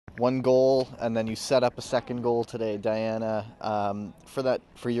one goal, and then you set up a second goal today, Diana.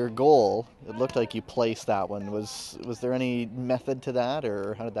 For your goal, it looked like you placed that one. Was there any method to that,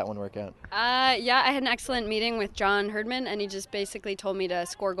 or how did that one work out? Yeah, I had an excellent meeting with John Herdman, and he just basically told me to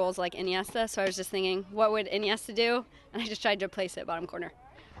score goals like Iniesta. So I was just thinking, what would Iniesta do? And I just tried to place it bottom corner.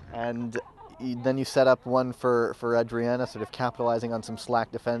 And then you set up one for Adriana, sort of capitalizing on some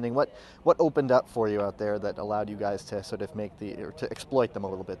slack defending. What opened up for you out there that allowed you guys to sort of to exploit them a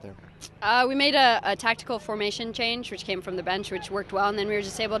little bit there? We made a tactical formation change, which came from the bench, which worked well, and then we were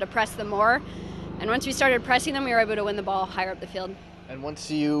just able to press them more. And once we started pressing them, we were able to win the ball higher up the field. And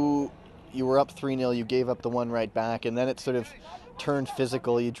once you were up 3-0, you gave up the one right back, and then it sort of turned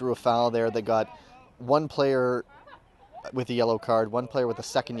physical. You drew a foul there that got one player with a yellow card, one player with a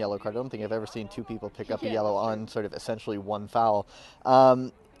second yellow card. I don't think I've ever seen two people pick up a yellow on sort of essentially one foul.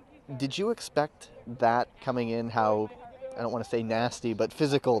 Did you expect that coming in, how, I don't want to say nasty, but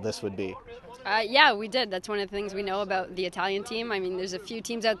physical this would be? Yeah, we did. That's one of the things we know about the Italian team. I mean, there's a few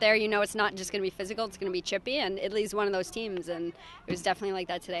teams out there, it's not just going to be physical, it's going to be chippy, and Italy's one of those teams, and it was definitely like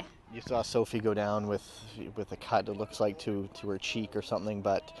that today. You saw Sophie go down with a cut, it looks like, to her cheek or something,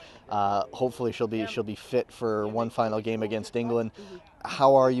 but hopefully she'll be fit for one final game against England. Mm-hmm.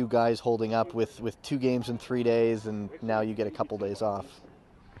 How are you guys holding up with 2 games in 3 days, and now you get a couple days off?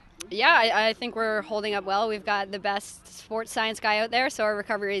 Yeah, I think we're holding up well. We've got the best sports science guy out there, so our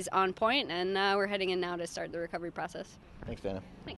recovery is on point, and we're heading in now to start the recovery process. Thanks, Dana. Thanks.